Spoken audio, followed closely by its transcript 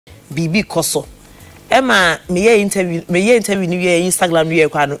bibi koso Emma me interview new year Instagram new year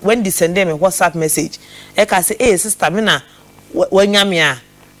when they send them a WhatsApp message e ka say eh sister me na wanyamia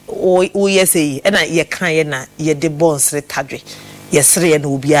o yesay e na ye kan na ye de bonds retadwe yesre na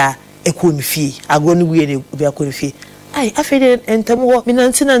obia ekonfi agoni wie na obia konfi ai afede entamu ho me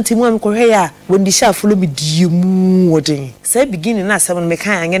nanti mu am ko hwe ya when the sha follow me diemu odin say beginning na asem me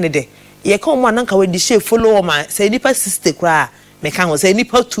kan anye ne de ye ka mo ananka when the sha follow ma say nipa sister kra me kan ho say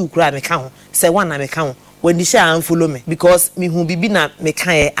nipa 2 kra me kan ho say one na me kan ho when the sha unfollow me because me hu bibi na me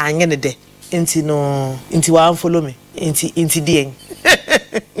kan anye ne de inti wa unfollow me inti dien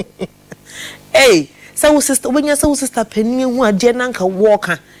hey so sister when you so sister penny hu ade nanka walk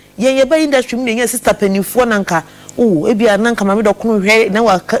ye ba industry me ye sister penny fo nanka oh e bia nanka ma me do kono hwe na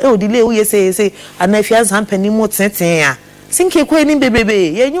wa o delay o ye say anafia san penny mo teten a sinke ko eni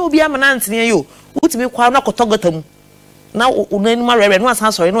bebebe ye nyu obi amana ntene yo utimi kwa na kotogotam na unani ma rere no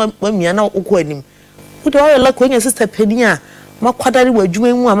asan sori na wamia na ukọ anim ude wa la ko nya sister penny a makwadari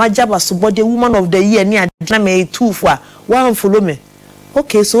wadwuma mu amajaba so body woman of the year ni adna me two for one follow me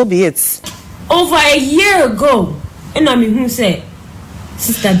okay so be it over a year ago and I mean who say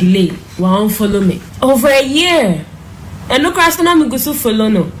sister delay one follow me over a year and no question na me go so follow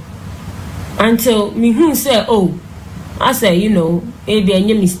no until me who say oh I say you know it be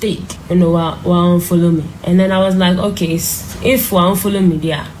a mistake you know one follow me and then I was like okay if one follow me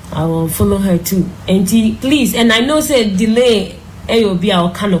there I will follow her too. And please, and I know say delay be our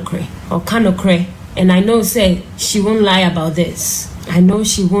canocre. And I know say she won't lie about this. I know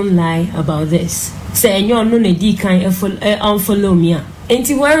she won't lie about this. Say and you're no di kind unfollow me. And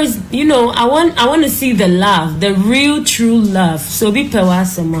where is I want to see the love, the real true love. So be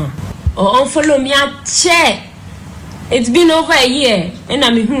pewasama. Or unfollow me check. It's been over a year and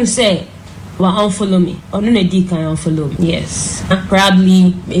I mean who say unfollow me or no di can unfollow me. Yes,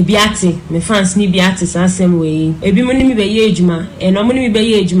 probably maybe ati me fans ni bi ati same way ebi mo ni mi be ye adwuma and omo ni mi be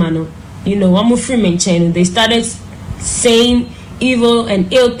ye adwuma no omo free men chain they started saying evil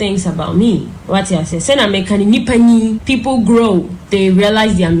and ill things about me. What I say na me kan nipa ni people grow, they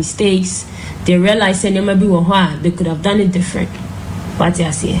realize their mistakes, they realize say never be they could have done it different. What I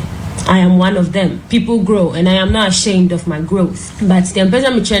say I am one of them. People grow and I am not ashamed of my growth. But the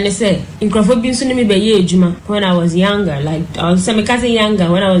person I'm trying to say, in when I was younger, like I was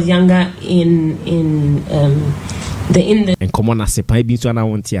younger when I was younger in the and come on as a pipe into an I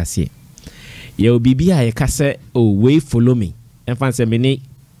want to say. Yo bibi I kase oh way follow me. And fancy me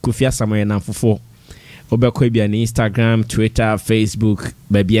kufia somewhere na for Obekwe bi on Instagram, Twitter, Facebook,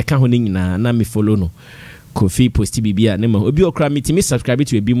 baby I can't na me follow no. Kofi posti bibia nema obi okra me subscribe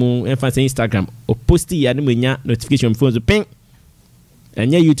to ebi mu emfa Instagram o posti ya ne manya notification phone so ping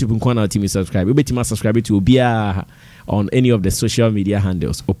enya YouTube nko na ultimate subscribe obetima subscribe to obia on any of the social media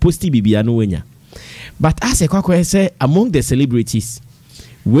handles o posti bibia no wenya but as a kwakwa say among the celebrities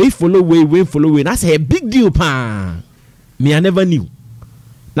we follow that's a big deal pa me I never knew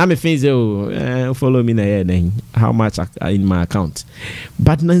na me feel say follow me na here how much in my account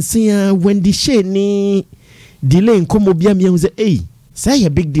but nansi when the shay ni delay nkomo bia me say hey say a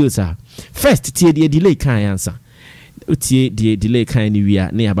big deal sir first tie the delay kan answer tie the delay kan ni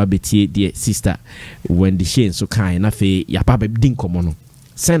wia na yaba betie the sister when the shay so kan na fe yaba be din komo no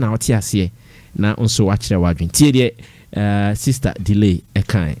say na otie ase na onso wa kire wadwen tie the sister delay e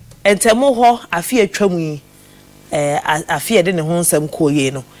kan entemo ho afi atwamu yi afi de ne ho nsam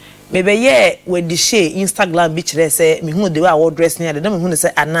koye no me be ye when the shay Instagram bi kire say me hu de wa dress ne ade na me hu ne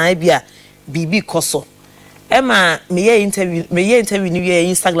say ana bia bibi koso Emma me interview new year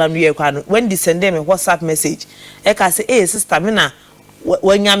Instagram new year when they send them a WhatsApp message e ka say eh sister me na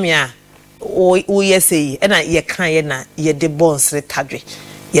wanyamia o yesay e na ye kan na ye de bonds retadwe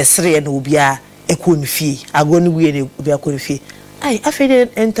yesre na obia ekonfi agoni wie na obia konfi ai afede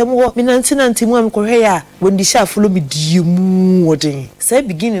entamu ho me nanti mu am ko hwe ya when the sha follow me diemu odin say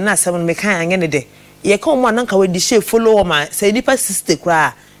beginning na asem me kan anye ne de ye ka mo ananka when the sha follow ma say nipa sister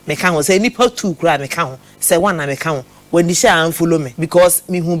kra me kan ho say nipa 2 kra me kan ho say one na me kan ho when the sha unfollow me because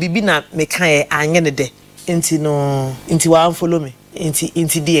me hu bibi na me kan anye ne de inti wa unfollow me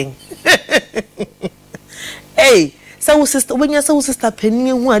inti dien hey so sister when you so sister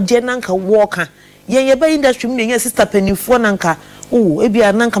penny hu ade nanka walk ye ba industry me ye sister penny fo nanka oh e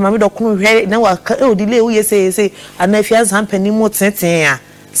bia nanka ma me do kono hwe na wa o delay o ye say anafia san penny mo teten a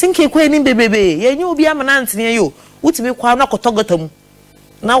sinke ko eni bebebe ye nyu obi amana ntene yo utimi kwa na kotogotam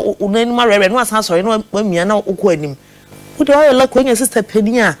na unani ma rere no asan sori no wamia na ukọ anim ude wa la ko nya sister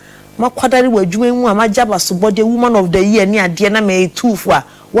penny a makwadari wadwuma mu amajaba so body woman of the year ni ade na me 2 for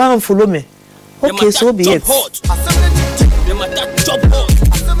one follow me okay so be it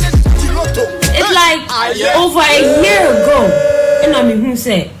Over a year ago, and I mean who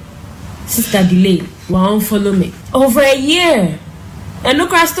said, Sister Delay, won't follow me. Over a year. And no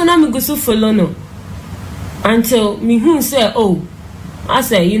question I'm going to follow no. Until me who said, oh, I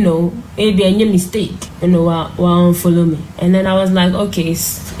said, you know, it'd be a mistake, you know, won't follow me. And then I was like, okay,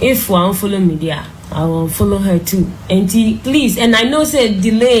 if won't follow me, yeah, I will follow her too. And please, and I know said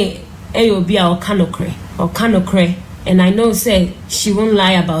Delay, will be our canocre. And I know say she won't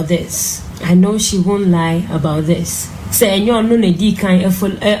lie about this. I know she won't lie about this. Say and you're no need kind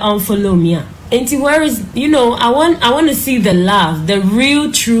unfollow me. And where is, you know, I want to see the love, the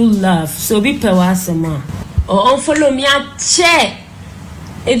real true love. So be pewasama or unfollow me. Check.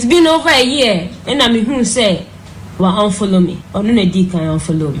 It's been over a year, and I mean who say well unfollow me or no need kind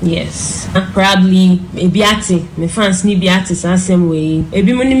unfollow me. Yes, probably a biati. My fans need biati same way. A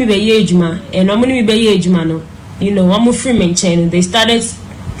be money me be ejuma, and no money me be ejuma no. You know, I'm a Freeman channel. They started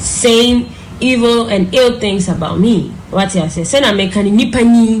saying evil and ill things about me. What I say? Send American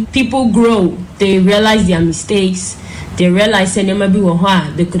nipani. People grow. They realize their mistakes. They realize they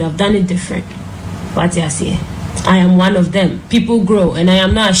could have done it different. What I say? I am one of them. People grow, and I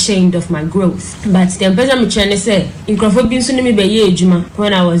am not ashamed of my growth. But the person I'm trying to say,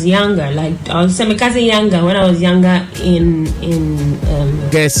 when I was younger, like I was younger when I was younger in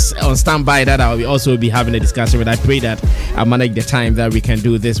guess on standby that I'll also be having a discussion with. I pray that I manage the time that we can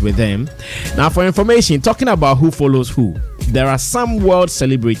do this with them. Now, for information, talking about who follows who, there are some world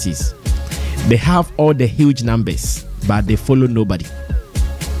celebrities. They have all the huge numbers, but they follow nobody.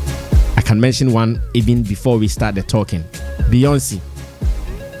 I can mention one even before we start the talking. Beyonce.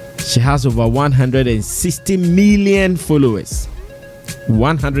 She has over 160 million followers.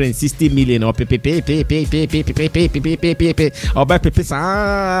 160 million or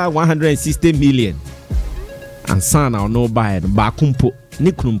 160 million. And son or no buy it. Bakumpo,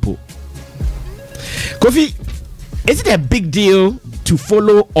 Nikrumpo. Kofi, is it a big deal to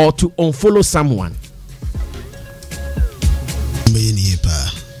follow or to unfollow someone?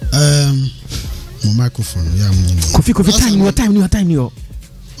 My microphone, yeah. Kofi, time.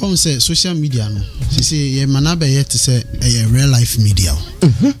 On say social media, no. She say, yeah, manabe yet to say a real life media.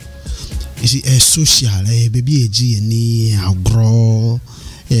 You see, a social, baby, a G, and outgrow,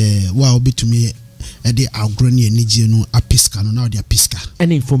 well, be to me, a day outgrown, no, a pisca, no, now they are pisca.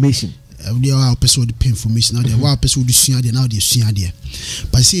 And information. They are person with the information, now they are person with the senior, now they are senior.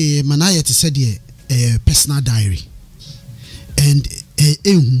 But see, manaya to say, a personal diary. And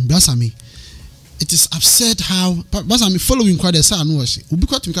that's me. It is upset how, but I'm following quite a son was it.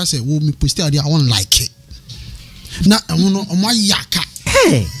 Because we can say, oh, me post it, I won't like it. Now, I'm on my yaka.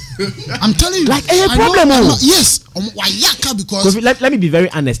 Hey, I'm telling you, like a problem. Yes, on my yaka because. Let me be very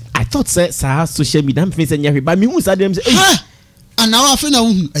honest. I thought say social media, I'm facing every, but me who said them say, and now I feel now,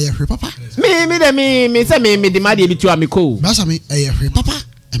 papa. Me say me the money be too amico. That's me, papa.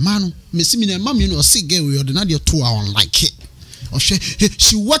 A man, me see me, mom, you know, sick girl, we ordinary 2 hours like it. Or she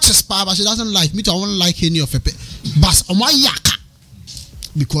watches power, but she doesn't like me. I won't like any of it. But on my yaka,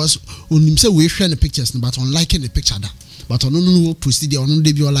 because when you say we share the pictures, but on liking the picture that, but on no proceed on no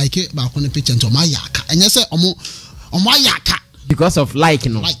debut like it, but on the picture to my yaka, and you say on my yaka because of like,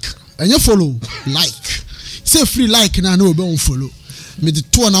 you know, like, and you follow like, say free like, and I know don't follow. Me the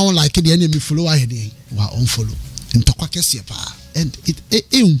 2 hours like it, the enemy follow I had unfollow. And to and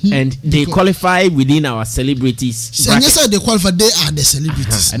and they qualify within our celebrities. And yes, they qualify. They are the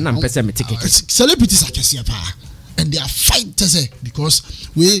celebrities. And I'm celebrities are Kesiapa, and they are fighters because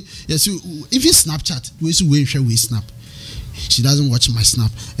we yes even Snapchat we share we snap. She doesn't watch my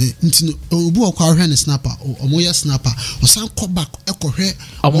snap. Obu okwa the snapper or moya snapper or some come back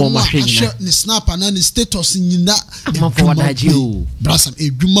the snapper and the status in that Brasam a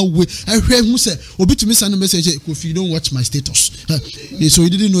drummer way. I heard who said Obi to me send a message if you don't watch my status. So you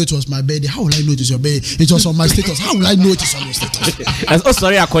didn't know it was my birthday. How will I notice your birthday? It was on my status. How will I know it is on your status? Oh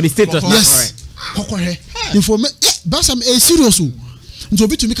sorry, I call the status. Yes. Information Brasam a serious. So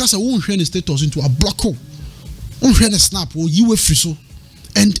Obi to me cast a won't share the status into a block hole. On a snap or you were free so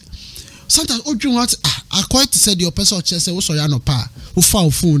and sometimes oh you what I quite said your person say oh sorry no pa who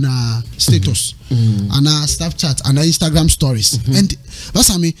found phone status and Snapchat and Instagram stories and that's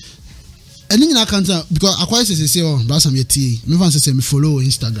I mean and then I can't because I quite say oh that's me me fan say me follow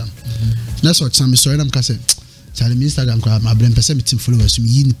Instagram that's what some story I'm say Charlie Instagram my brain person me team followers me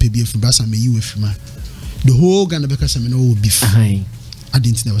yin pay from that's me you with my the whole Ghana because I know beef I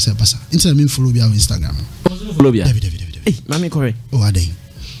didn't never say pasa. Instead me follow me on Instagram. Follow me. David. Hey, mami correct. Oh, are they?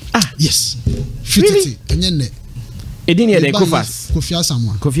 Yes. Really? And then Edini de Kofas. Kofi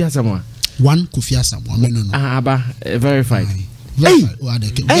Asamoah. One Kofi Asamoah. No. Aba verified. Verified. Oh, are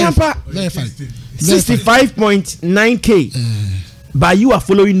they? Verified. 65.9K. But you are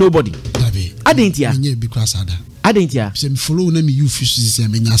following nobody. I didn't hear. I didn't hear. Some follow them you fish I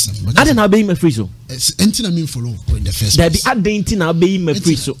didn't obey my free so. Anything I mean follow in the first. There be I didn't obey my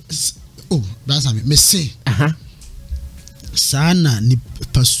free so. Oh, that's what me say. Sana ni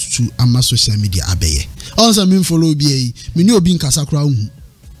pass to ama social media abeye. Also me follow be me ni obi nkasa kra hu.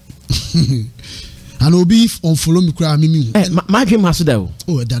 And obi unfollow me kra me. My dream has to.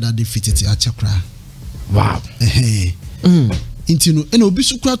 Oh, that defeat it a chakra. Wow. Intino and obi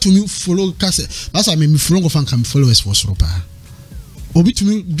so kra to me follow kase. That's why me follow go fan can followers for sropa. Obi to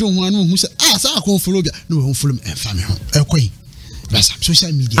me John one who say say I can follow bia no won follow me e fa me ho. E kwai. That's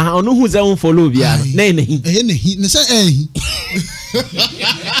social media. Ah, ono who say won follow bia. Na na hi. Na say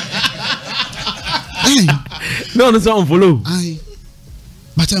No say won follow. Ai.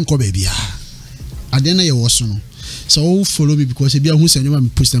 But enko baby ah. Ade na ye wo so no. So follow me because bia who say me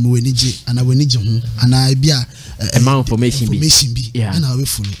post am we ni je ana we ni je ho ana bia information bi. Yeah. And I will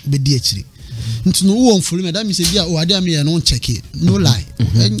follow. Be di actually. Nti no won follow me that means bia o ade am ye no check it. No lie.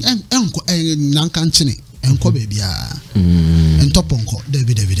 Enko nanka nchene. Enko baby ah. Entop onko.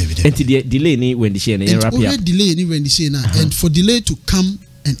 David. Enti delay ni when the share na wrap up. Delay ni when the share na and for delay to come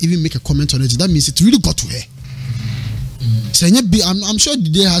and even make a comment on it, that means it really got to her. So I'm sure the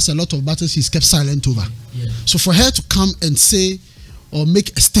day has a lot of battles she's kept silent over. Yeah. So for her to come and say or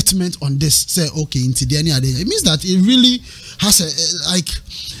make a statement on this, say okay, into the any other, it means that it really has a like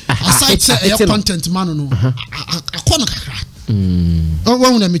aside say a content man no.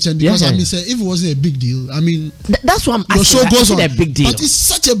 What would I mention? Because I mean, say if it wasn't a big deal, I mean that's what I'm asking. Your show goes on. A big deal. But it's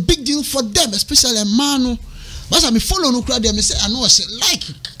such a big deal for them, especially a man. But I mean, follow no crowd. They say I know I say like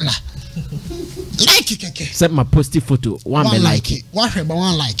it. Send my posted photo. One like it.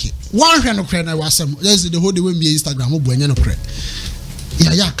 One like it. One no crowd. I was some. There's the whole day when be Instagram. No crowd.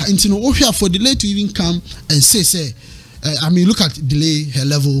 Yeah. Into no here for delay to even come and say. I mean, look at delay her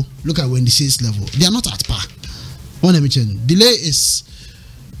level. Look at Wendy Shay's level. They are not at par. One mention. Delay is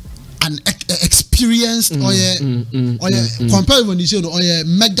an experienced or compared when you say or a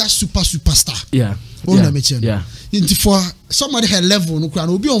mega superstar. Yeah. Yeah. For somebody her level no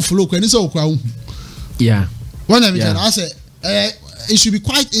can be on follow can so yeah. One I mention I say it should be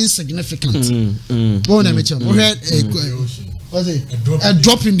quite insignificant. One I mention what's it? A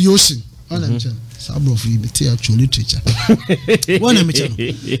drop in the ocean. One I mention Sabro for actual literature. One I mention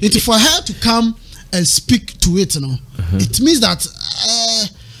it for her to come and speak to it, you know. It means that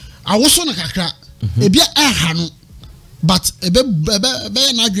I was on a kakra, a bit but a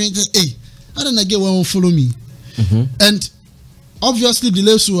be not doing hey, I don't get one follow me. And obviously the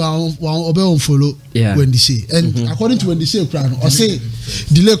less will follow when they say. And according to when they say crown or say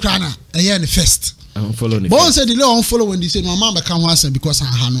delay crown a year in the first. But one said delay on follow when they say no mama can answer because I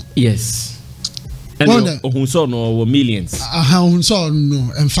have yes. And who saw no millions. I saw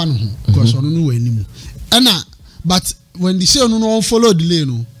no and fan because I don't know anymore. And but when they say no follow delay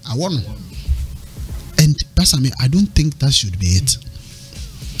no, I want. And that's I don't think that should be it.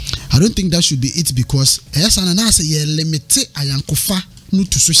 I don't think that should be it because yes, and I say yeah, limit I am no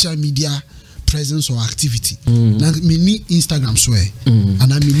to social media presence or activity. Now me need Instagram swear,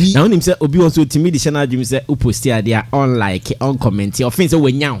 and I mean now him say obi want to me the channel Jim say who post here they are on like on comment or things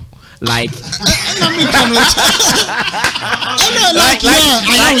we now like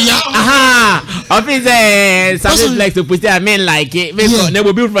something like to post I mean like it maybe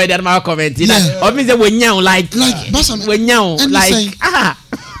never be Friday and my comment or means we now like we now like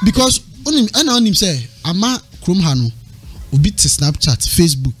because on him say ama Chrome hano obi to Snapchat,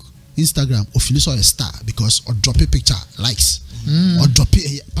 Facebook, Instagram or feel so a star because or drop a picture likes or drop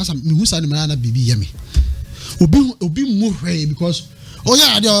it pass me who say na baby yemi obi move because oh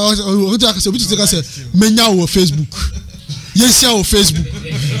yeah they say menya on Facebook yes on Facebook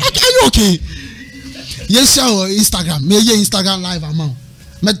are you okay yes on Instagram me Instagram live amount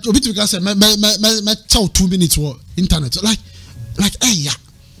me obi to say me chow 2 minutes for internet like hey yeah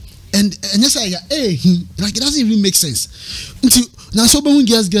and yes I like it doesn't even make sense until now so when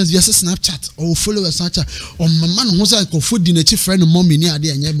girls yes Snapchat or follow a Snapchat or my man who say go food dinner friend mommy near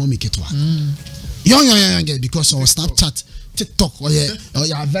there and mommy ketwa young because our Snapchat TikTok or you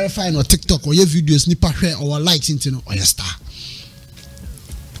are verifying or TikTok or your videos nipa share or likes into or your star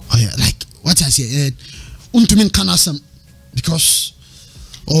or like what I say untumin kanasam because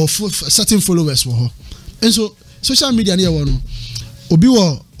of certain followers for her and so social media near one obi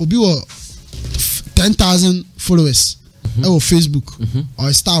wo 10,000 followers on Facebook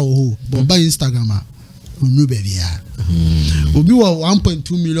or star or but by Instagram no baby obi wo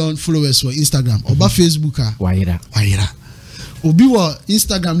 1.2 million followers for Instagram or by Facebook why Obi wa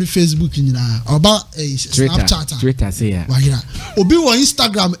Instagram ni Facebook nyina. Oba Snapchat. Twitter say ya. Wahira. Obi wa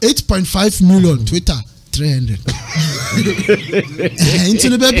Instagram 8.5 million, Twitter 300. Into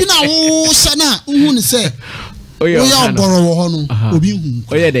the baby na wo sana hu ni say. Oya ogoro wo ho no. Obi hu.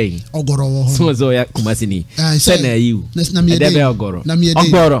 Oya dey. Ogoro wo ho. So zo ya kumasi ni. Say na you. Na me dey. Ogoro. Na me dey.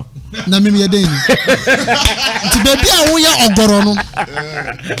 Ogoro. Na me dey. Nti baby a wo ya ogoro no.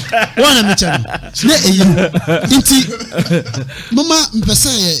 Wana me chan. Na eyi. Nti mama mpesa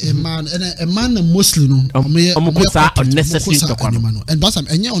e man na mostly no. Omukosa unnecessary to kwano. And but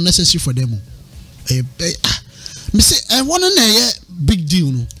enye unnecessary for them. Me say I want na big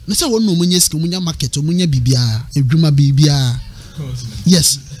deal no. Me say won no munye sika munya market munya bibia edwuma bibia.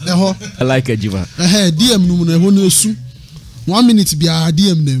 Yes. I like a jiva. DM no na ho na su. 1 minute bia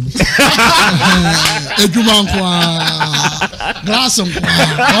DM them. Edwuma kwa. Glass on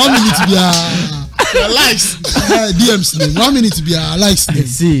 1 minute bia. Likes. DMs them. 1 minute bia likes them.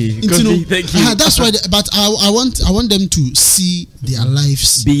 See. Thank you. That's why but I want them to see their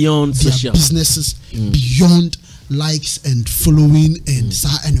lives beyond their social businesses, beyond likes and following and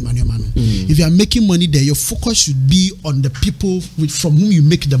if you are making money there, your focus should be on the people from whom you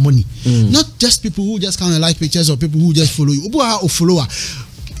make the money, not just people who just kind of like pictures or people who just follow you. Or follower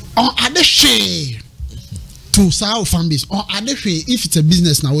or other share to sell fan base or other share if it's a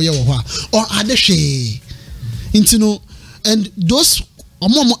business now or other share into no and those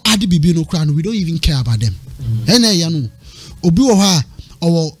adi bibi no crown, we don't even care about them. Obi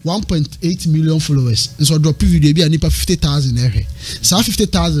or 1.8 million followers. And so drop video be a nipa 50,000 ehe. Sa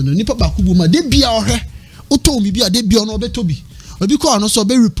 50,000 nipa bakubu ma de bia ohe. Oto mi bia de bia no betobi. Obi ko no so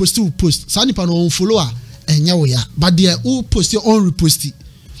be repost will post. Sa nipa no follower enya wo ya. But there who post your own repost.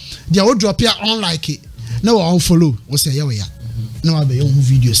 There will drop here on like it. No one follow. O say ya wo ya. No abe your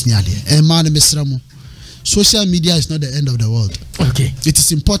videos ni ade. E ma na mesra mo. Social media is not the end of the world. Okay. It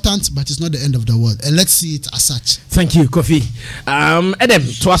is important, but it's not the end of the world. And let's see it as such. Thank you, Kofi. Edem,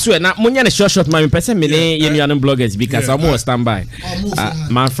 twasu na munya ne short my person me ne bloggers because I'm more standby.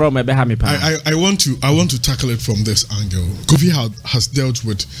 Man from I want to tackle it from this angle. Kofi has dealt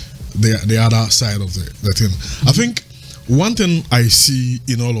with the other side of the thing. I think one thing I see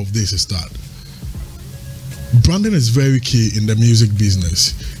in all of this is that branding is very key in the music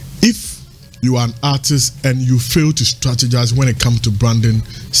business. If you are an artist and you fail to strategize when it comes to branding,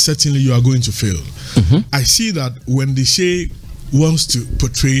 certainly you are going to fail. I see that when the Shay wants to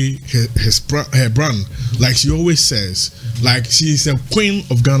portray her brand, like she always says, like she is a queen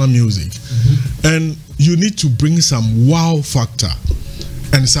of Ghana music, and you need to bring some wow factor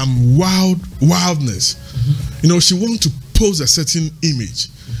and some wildness. You know, she wants to pose a certain image,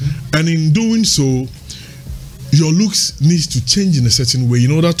 and in doing so, your looks needs to change in a certain way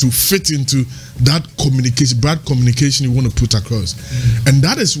in order to fit into that brand communication you want to put across. And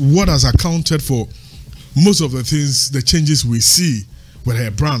that is what has accounted for most of the things, the changes we see with her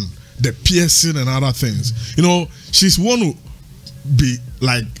brand, the piercing and other things. You know, she's want to be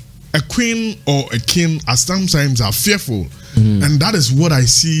like a queen or a king, as sometimes are fearful. And that is what I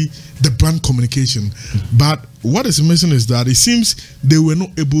see the brand communication. But what is missing is that it seems they were not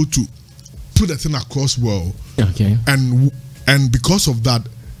able to put the thing across well. Okay. And because of that,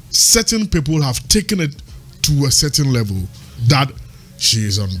 certain people have taken it to a certain level that she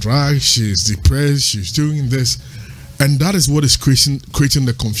is on drugs, she is depressed, she's doing this, and that is what is creating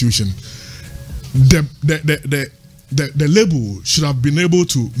the confusion. The label should have been able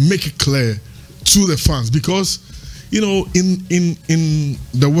to make it clear to the fans, because you know in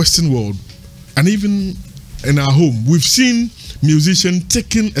the Western world and even in our home, we've seen musicians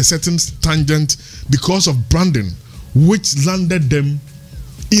taking a certain tangent because of branding, which landed them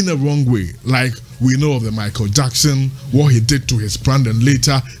in a wrong way. Like we know of the Michael Jackson, what he did to his brand, and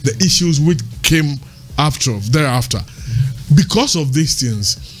later the issues which came thereafter. Because of these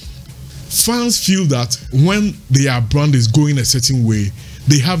things, fans feel that when their brand is going a certain way,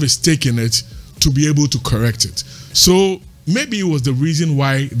 they have a stake in it to be able to correct it. So maybe it was the reason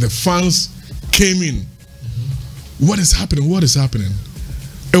why the fans came in. What is happening? What is happening?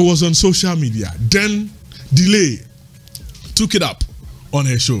 It was on social media. Then Delay took it up on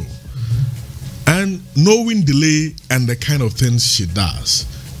her show. And knowing Delay and the kind of things she does,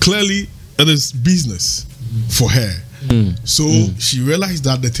 clearly it is business for her. So she realized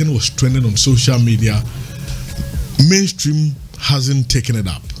that the thing was trending on social media. Mainstream hasn't taken it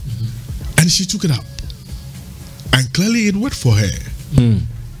up. And she took it up. And clearly it worked for her.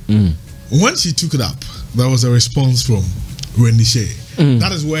 When she took it up, there was a response from Wendy.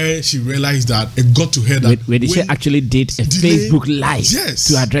 That is where she realized that it got to her that Wendy actually did a Facebook Live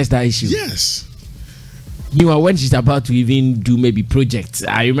to address that issue. Yes. Meanwhile, when she's about to even do maybe projects,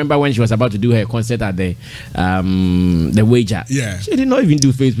 I remember when she was about to do her concert at the Wager. Yeah, she did not even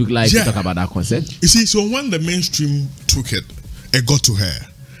do Facebook Live to talk about that concert. You see, so when the mainstream took it got to her,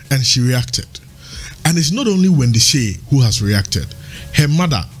 and she reacted. And it's not only Wendy Shay who has reacted. Her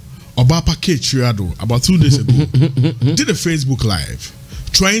mother, Obapa K. Triado, about 2 days ago, did a Facebook Live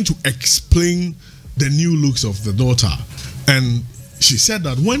trying to explain the new looks of the daughter. And she said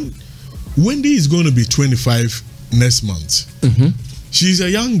that when Wendy is going to be 25 next month, she's a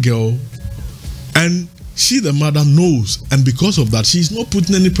young girl, and she, the mother, knows. And because of that, she's not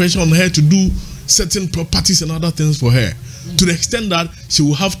putting any pressure on her to do certain properties and other things for her. To the extent that she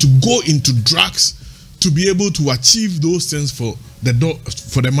will have to go into drugs to be able to achieve those things for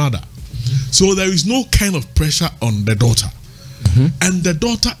the mother. So there is no kind of pressure on the daughter. And the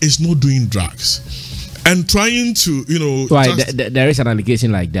daughter is not doing drugs. And trying to, Why, there is an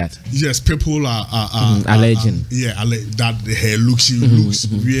allegation like that. Yes, people are alleging. That her look, she looks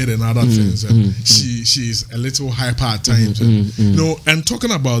weird and other things. And she's a little hyper at times. And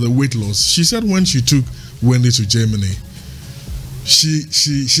talking about the weight loss, she said when she took Wendy to Germany,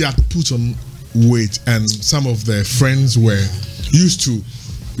 she had put on weight, and some of their friends were used to,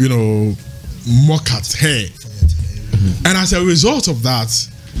 mock at her. And as a result of that,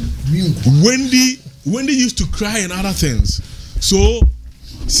 Wendy used to cry and other things. So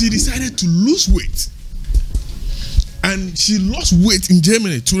she decided to lose weight. And she lost weight in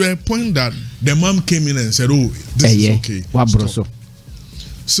Germany to the point that the mom came in and said, "Oh, this is okay." Stop.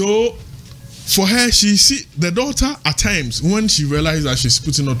 So for her, the daughter at times, when she realizes that she's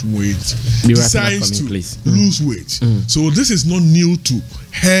putting on weight, decides to lose weight. So this is not new to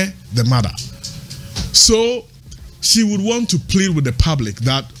her, the mother. So she would want to plead with the public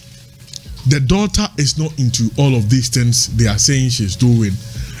that the daughter is not into all of these things they are saying she's doing,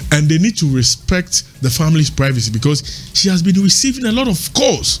 and they need to respect the family's privacy, because she has been receiving a lot of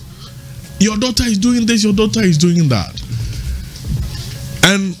calls. Your daughter is doing this, your daughter is doing that.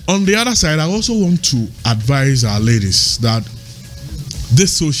 And on the other side, I also want to advise our ladies that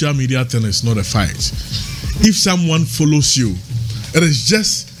this social media thing is not a fight. If someone follows you, it is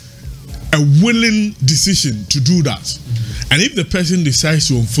just a willing decision to do that. And if the person decides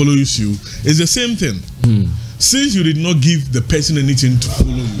to unfollow you, it's the same thing. Since you did not give the person anything to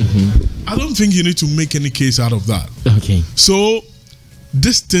follow you, I don't think you need to make any case out of that. Okay. So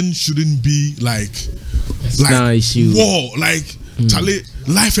this thing shouldn't be like war, like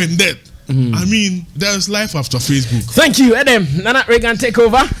life and death. I mean, there's life after Facebook. Thank you, Adam. Nana Reagan, take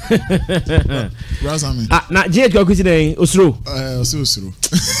over. Na Jade go today, Osro. Osro.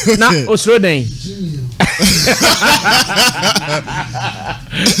 Na Osro day.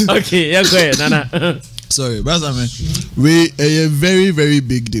 Okay, yeah, go ahead, Nana. Sorry, Brazame. We a very, very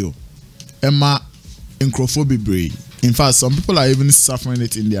big deal. Emma incrophobia. In fact, some people are even suffering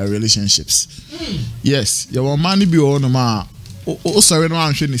it in their relationships. Yes, your money be on ma. Sorry, no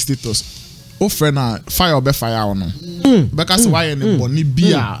one sharing status. Friend, fire or be fire or no. Because why any money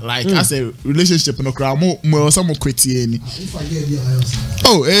be like as a relationship no crowd more some quitty.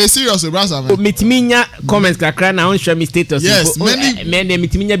 Oh, serious, brother. Mitiminya comments kakra na on share me status. Yes, many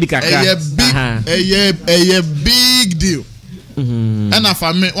mitiminya bi kakra. A big deal. And if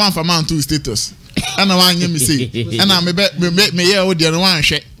I make one for man two status. And I want me say. And I me yeah o the one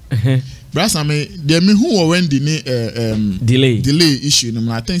share. Brasa me there me who Wendy delay issue.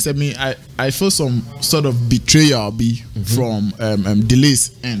 I think I feel some sort of betrayal from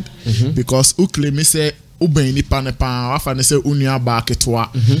delays end because who claim me say uben ni panepa afane say unia ba ketwa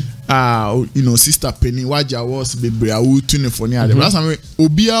sister Penny waja was bebre awu tunefoni ade. Brasa me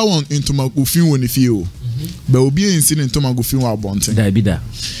obia won into my ofin woni fie but obia insin into my ofin wa bonten da bi da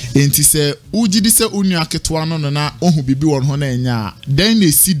enti say ugidi say unia ketwa no na ohu bibi won ho na enya then they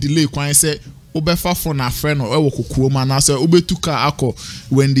see delay kwan say obefa for na friend or ewo kokuoma na say obetuka akọ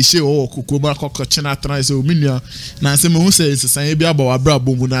when the show or kokuoma akọ chena try say ominia na say me hu say sesan bi aba wa bra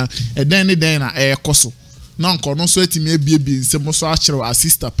bomu na eden ni den na ekoso na nko no so atimi abie nsem so akere wa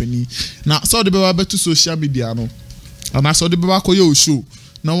sister Penny na so de be wa betu social media no and so de be wa koye o show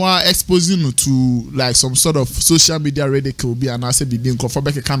now we're exposing to like some sort of social media ridicule be and I said the for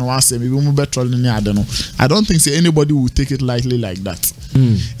back can one say maybe we better than I don't know. I don't think say anybody will take it lightly like that.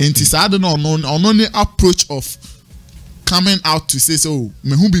 And it's I don't know on the approach of coming out to say so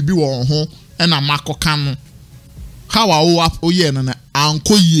me who be won ho and a mako can how I up na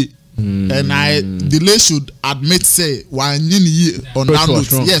anko ye. And I delay should admit say one on that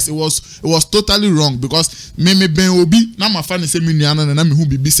note. Yes, it was totally wrong because me ben obi na my fan say me nuana na me hu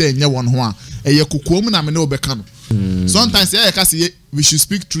bibi say nya won ho a eye kokuom na me no be ka no. Sometimes we should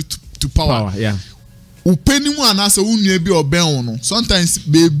speak truth to power. Yeah. upeni mu anasa unue bi oben no sometimes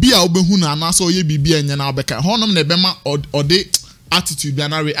baby a obehu na anasa oye bibi enya na obeka honom na ebema ode attitude bi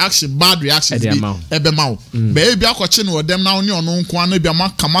na reaction bad reactions bi ebema o baby akọche na odem na oni ono nko na bia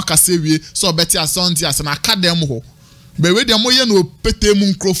maka sewie so obeti asonti asa na akadem ho bewe de moye na opete mu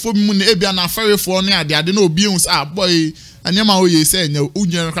nkrofo mu na ebia na afarefo no ade na obi hu boy anyama oye say enya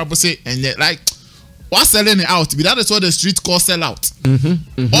unye krabo say enye like what's selling it out? That is what the street call sell out.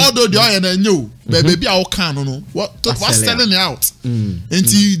 Although the oil and you, baby, I can no. What's selling it out?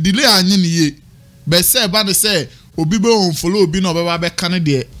 Until delay and ye. But say, but they say, Obibo unfollow be no baba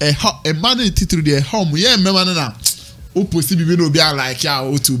Canada. A man title the home. Yeah, remember now. Oh, possibly no be like ya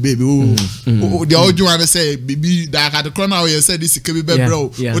oh to baby. Oh, the old one say, baby, that had the corner where you said this can be bro.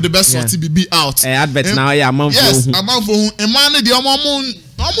 Or the best sort to be out. Advert now, yeah, yes, I'm out for a man the amount.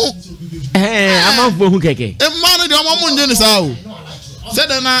 I'm out for who keke. A man the amount Jenny sao. Said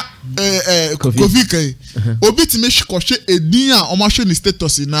na Kofi kai. Obi ti me shikoshe edian o ma show ni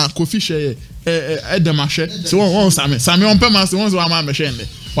status na Kofi share edemashe. So won Sami on pay man so won so am me share.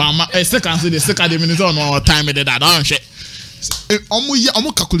 Wa ma second say the second minute on our time that don share.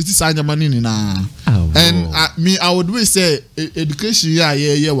 Omo calculate sanya money na. And I would always say education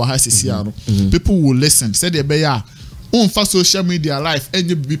yeah wa hasisi no. People will listen. Say they be on for social media life and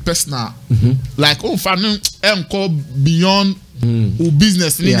you be personal. Like on for call beyond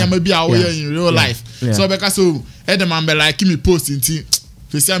business maybe our in real life. So because so man be like me post into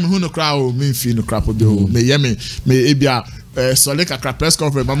they say me who no crowd me feel no crap me ebia so like a press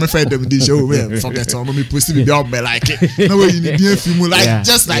conference but me friend them dey show me forget on me post be like it no way you need film like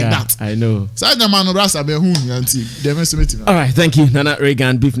just like that. I know so man no rasta be who anti dem estimate. All right, thank you Nana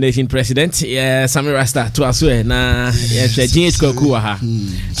Reagan, Beef Nation president. Sami Rasta to aso na James Kwaku ha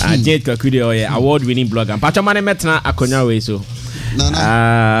James Kwaku dey award winning blogger pacho man metna akonya we so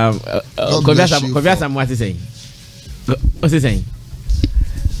Kofiasa what is saying? What's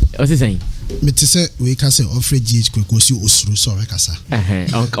he saying? Me to say we can say offer GH Kwaku osuru so we kasa.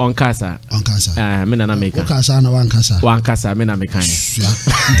 On kasa. Me na make. Kasa na wan kasa me na make kan.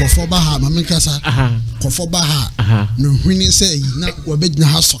 Nkofo ba ha ma me kasa. Nkofo ba ha. No hwini say na we be na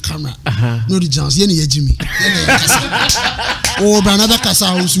ha so camera. No the chance ye na yejimi. Ye na kasa. O ba na da kasa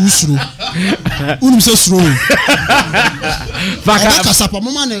osuru. Unu se suru. Baka kasa pa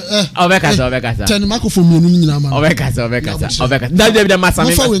mama ne obekasa. Ten microphone me nu nyina ma. Obekasa. Da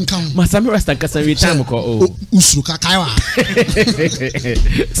masami rasta kasa we time ko usuru ka kaiwa.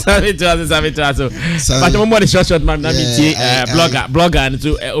 Sorry to us. But mo the short man na me blogger and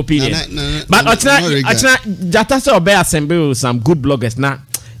to opinion. But achna jata say obe assemble some good bloggers na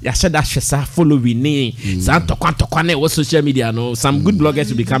ya said that shesa follow we need some tokwa what social media no some good bloggers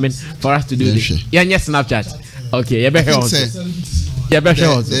will be coming for us to do this. Yeah, yes, Snapchat. Okay, you better also.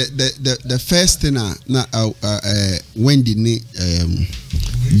 The first thing Wendy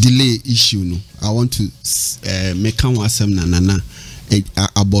delay issue no I want to make one some nana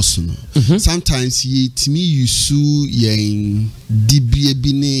abosuno. Sometimes ye to me you sue yen dibie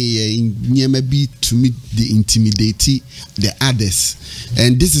bine yen be to me the intimidate the others,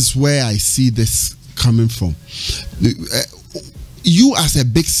 and this is where I see this coming from. You as a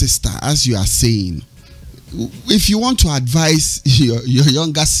big sister, as you are saying, if you want to advise your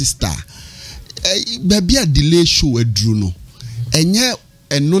younger sister, maybe a delay show a druno, and yeah,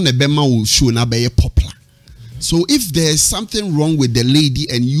 and no nebema will show na be popular. So if there is something wrong with the lady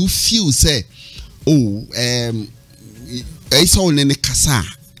and you feel say, oh, it's all in a kasa,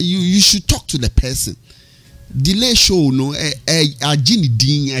 you should talk to the person. Delay show no a jini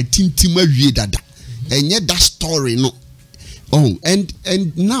ding a tintima dada, and yet that story no. Oh, and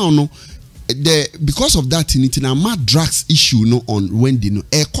now no. Because of that in it na mad drugs issue no on Wendy no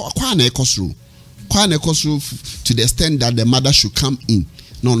kwa na ekosro to the extent that the mother should come in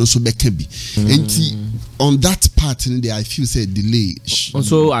no so be can be and on that part in there I feel say delay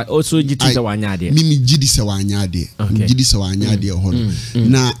also jiti sa wanya de mimi jidi sa wanya de jidi sa wanya de ho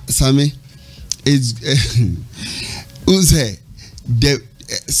na same is the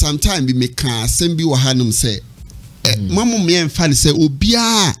sometime we make assembly wa hanum say mamu me emfa say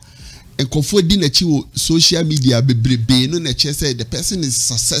obia Nkofo di na chi social media bebrebe no na che say the person is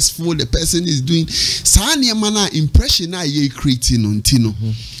successful, the person is doing sa na na impression na ye creating no ntino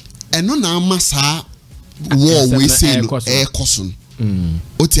eno na amasa war we say no ekoson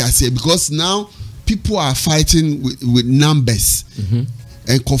oti ase because now people are fighting with numbers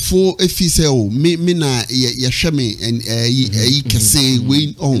Nkofo if you say oh me na ye hwe me and yi kese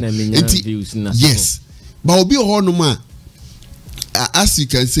we on yes but obi ho no ma as you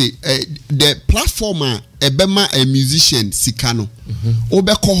can say, the platformer ebema a musician sikano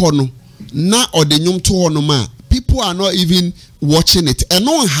obeko hono na or the nyum to honoma people are not even watching it and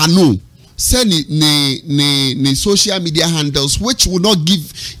no hanu send ni social media handles which will not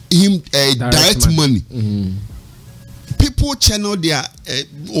give him direct money. People channel their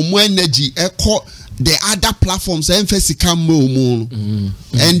energy the other platforms emphasis come more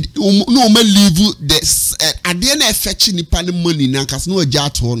and no man leave this at the end fetching the money now cause no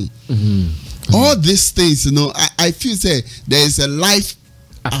jat on all these things, you know. I feel say there is a life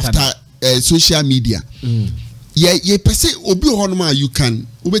after social media. Yeah, per se obi honoma you can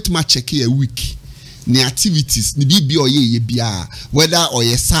obetuma check a week the activities the be or ye bia whether or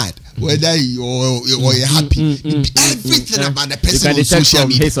you sad whether or you happy everything about the person on social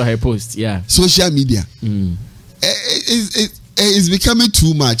media his or her post social media it's becoming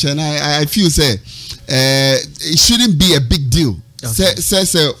too much and I feel say it shouldn't be a big deal.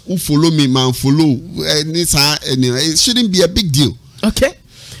 Say who follow me man follow it shouldn't be a big deal. Okay,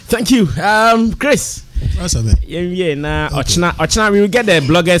 thank you, Chris. Ochina, we will get the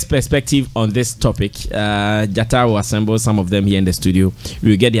bloggers' perspective on this topic. Jata will assemble some of them here in the studio. We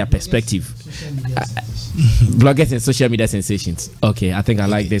will get their perspective. Bloggers and social media sensations. Okay, I think I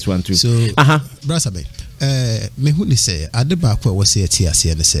like this one too. So, Brasabe, me who say adeba kwa wase tia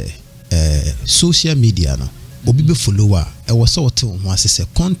say social media no obi be follower e was so te ho asese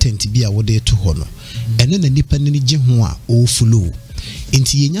content bi a wode to ho no ene na nipa ni gye ho a o follow.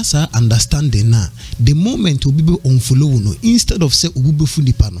 Inti yenya sa understanding na the moment obi be unfollow no instead of say obi be fu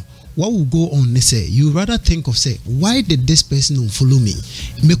nipa no what will go on say you rather think of say why did this person unfollow me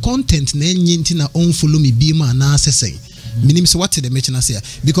me content na nyinti na unfollow me bi ma na asese meaning so what the mention say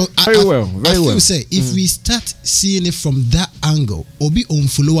because I feel say if we start seeing it from that angle obi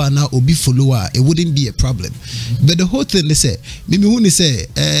unfollower na obi follower it wouldn't be a problem but the whole thing they say me who say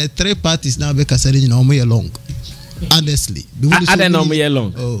three parties now be kasari na omo long. Honestly, I don't know me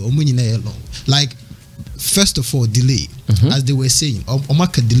long. Like, first of all, delay, as they were saying,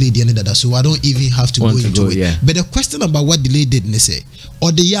 Omaka delayed the end of that, so I don't even have to go into it. Yeah. But the question about what delay did, they say,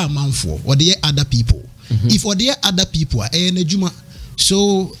 or the year man for, or the year other people. If or the year other people are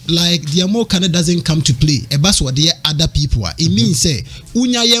so like the American doesn't come to play. A bus what the other people are. It means say,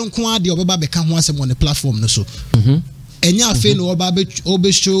 unya yenkwa the obaba become once on the platform no so. Enya fe no oba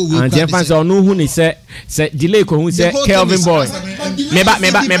show we and fans no hu ni say delay ko hu say Kelvin boy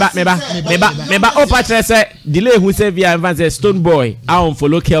meba o patre say delay hu say via fans say Stone boy I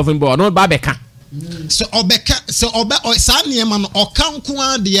unfollow Kelvin boy no ba beka so oba sa niema no okanko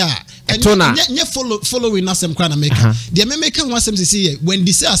ade a nye following asem kra na make the make one asem say when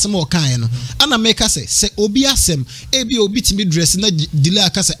they say asem o kan no ana make say obi asem ebi obi timi dress na delay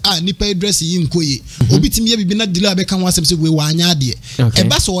aka say nipa dress yi nkoye obi timi bibi na delay abeka one asem say we wanya ade e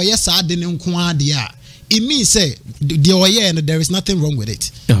ba so oye sa ade ne nko ade a it means say the oye and there is nothing wrong with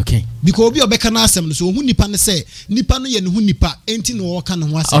it. Okay. Because obi obeka na asem no so hu nipa ne say nipa no ye ne hu nipa enti no wo ka no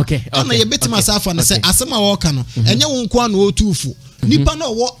asem. Okay. Ana ye betima safa na say asem a wo ka no enye wo nko na o tufu. Nipa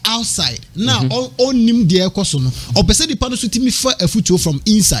no wo outside now on nim de ekoso no opese nipa no so timi fa afutuo from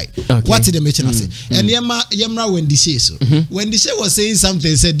inside. What did the mention say and yemra Wendy Shay so Wendy Shay was saying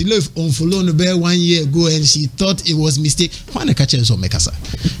something said the love unfollow no bear 1 year ago and she thought it was mistake when catch so mekasa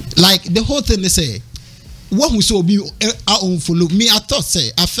like the whole thing they say what who so be unfollow me I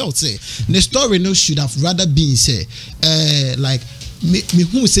felt say the story no should have rather been say like me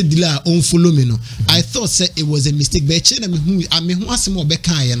who said delay unfollow me no I thought say it was a mistake but me who asem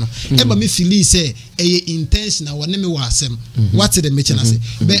obeka ye no e ba me feel say intentional one me wasem what did the mention say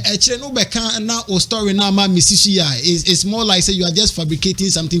but no beka na o story na ma misisi ya is more like say you are just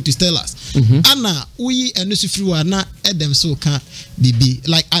fabricating something to tell us ana we eno so free wa na edem so ka bibi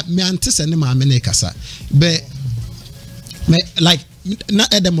like me antese ne ma me kasa but me like na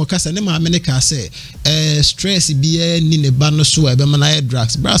edem kasa ne ma me ka say stress bi ni ne ba no so e be na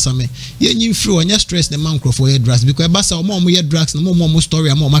drugs brasa me ye nyi free onya stress ne man crofo ye drugs because e ba sa mo ye drugs no mo story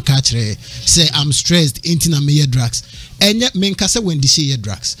am mo ka kire say I'm stressed into na me ye drugs enye me nka say when they say ye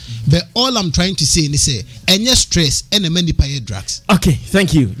drugs but all I'm trying to say ni say enye stress ene mani pa ye drugs. Okay,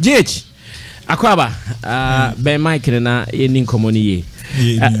 thank you GH Akwaba be Mike na ye ni nkomo ni ye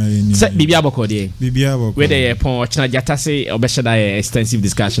Bibi aboko de where they pon Ochina Jata say obeshada extensive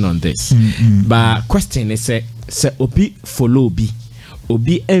discussion on this but question is say obi follow bi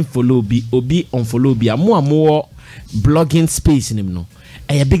obi unfollow bi obi unfollow bi amo blogging space nim no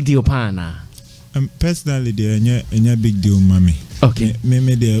a big deal pa na personally there enya big deal mami. Okay.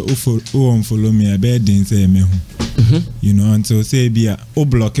 Me there who unfollow me I bed then say me you know until say be o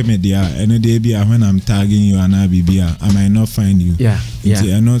block me there and they be when I'm tagging you and I might not find you. Yeah.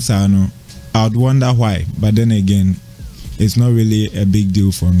 I know so I would wonder why but then again it's not really a big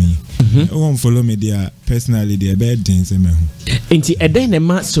deal for me. Unfollow me there personally. They bad things. Inti eden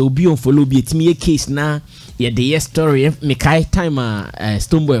ema so be unfollow be it me a case na the story me kai time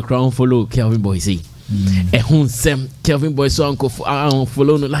Stonebwoy crown follow Kelvin Boy say. Ehun sem Kelvin Boy so uncle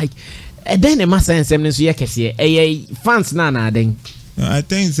follow no like eden ema sense so ye kese fans na den. I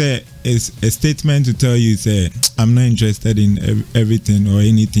think it's a statement to tell you I'm not interested in everything or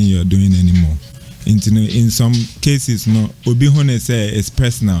anything you're doing anymore. In some cases, no, obi hone say it's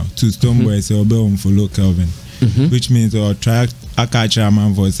personal to Stonebwoy say obi unfollow Kelvin, which means or try catch a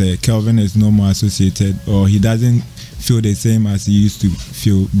man for say Kelvin is no more associated or he doesn't feel the same as he used to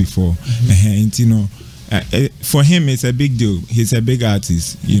feel before. For him it's a big deal. He's a big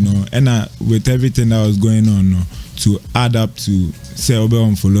artist, and with everything that was going on, to add up to say obi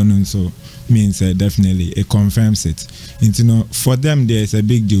unfollow no, so means definitely it confirms it. For them there's a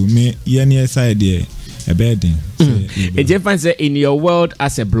big deal. Me any side there a bad thing. In your world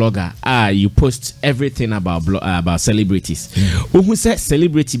as a blogger, you post everything about celebrities. Who said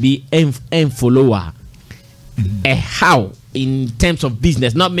celebrity be follower? How in terms of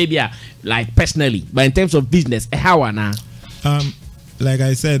business, not maybe like personally, but in terms of business, how now? Like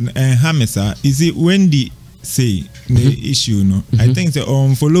I said, Hamisa, is it Wendy say the issue? No, I think the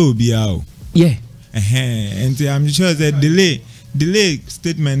unfollow be out. Yeah. And I'm sure that delay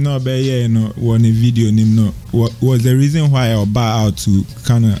statement no be one video was the reason why I bow out to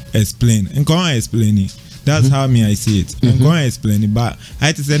kind of explain and can't explain it. That's how I see it. And can't explain it, but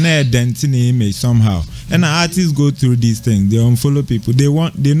I just say dent in the image somehow. And artists go through these things. They unfollow people. They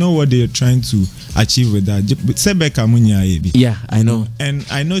know what they're trying to achieve with that. Yeah, I know. And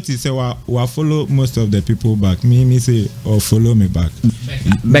I noticed I follow most of the people back. Me say or follow me back.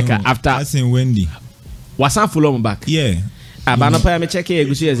 Becca after I seen Wendy. Was I follow me back? Yeah. About no me check here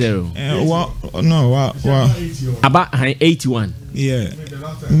go see 0. About 81. Yeah.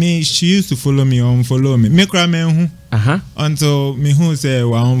 Me she used to follow me unfollow me. Me cry me until me who say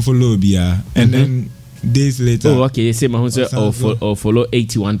wa unfollow bia and then days later. Oh okay, you say my who say or follow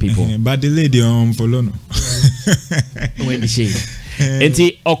 81 people. But the lady unfollow no. When the shade.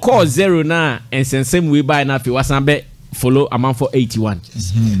 Enti occur 0 na and same way by na fi wasan be follow amount for 81.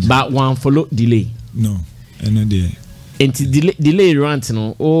 But one follow delay. No. And there. And delay rant,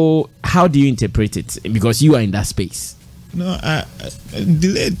 how do you interpret it? Because you are in that space. No,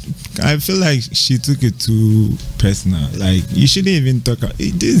 delayed. I feel like she took it too personal. Like you shouldn't even talk.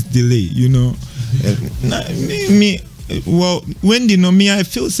 This delay, well, when me, I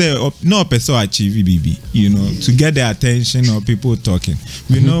feel say no person achieve BB, to get the attention of people talking.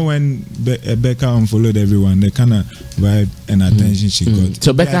 When Becca unfollowed everyone, they kind of vibe and attention she got.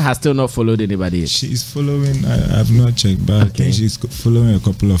 So Becca has still not followed anybody. She's following. I have not checked, but I think she's following a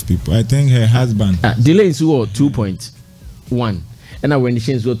couple of people. I think her husband. Delay is 2.1. And when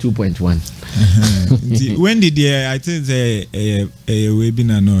she is 2.1. When did I think a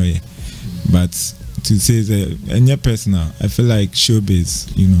webinar no, but. To say that and your personal, I feel like showbiz,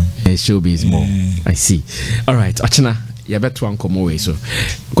 showbiz more. I see. All right, Achina, you better one come away. So,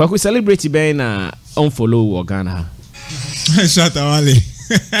 Kwaku celebrity being unfollow or Ghana. Shut away.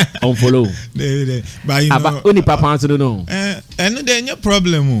 Unfollow. But only Papa answer don't know. I know there's no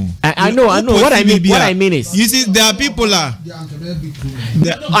problem. I know. What I mean is, you see, there are people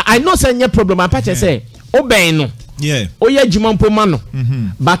I know say no problem. I patch say, obey no. Yeah. Oh yeah, Jimampo mano.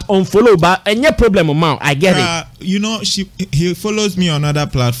 But unfollow, but any problem amount, I get it. He follows me on other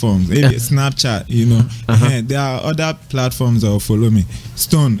platforms. Snapchat, there are other platforms that will follow me.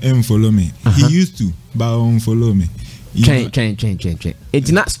 Stone follow me. He used to, but unfollow me. Change. It's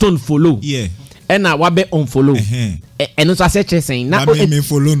not Stone follow. Yeah. And now what be unfollow? And also I said saying now me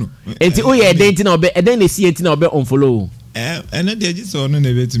follow no. It's then they see it now be unfollow. I know they just want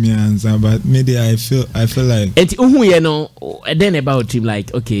to to me answer, but maybe I feel like it's then about him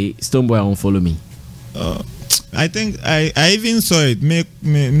like okay, Stonebwoy unfollow me. I think I even saw it. Me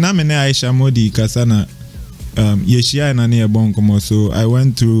na me Aisha Modi Kasana Yeshia na ne bonkomo, so I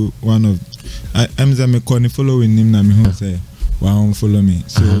went through one of I'm following him na me who say wa unfollow me.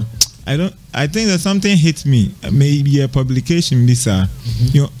 So I think that something hit me. Maybe a publication, Lisa.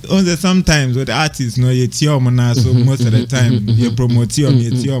 Sometimes with artists, so most of the time you promote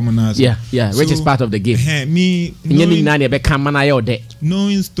yeah, which is part of the game. Me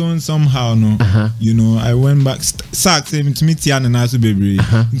knowing Stone somehow, I went back. Sax to meet Tiana Nasu baby.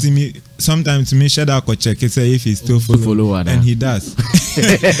 sometimes me share that check say if he still follow and he does.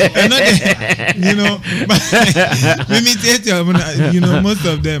 And you know, you know, most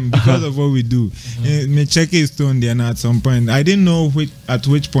of them because of what we do. Me check his tone there, and at some point I didn't know at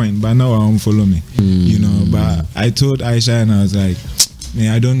which point, but now I unfollow me. You know, but I told Aisha and I was like,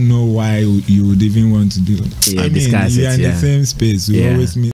 man, I don't know why you would even want to do it. Yeah, I mean, we are in the same space. We always meet.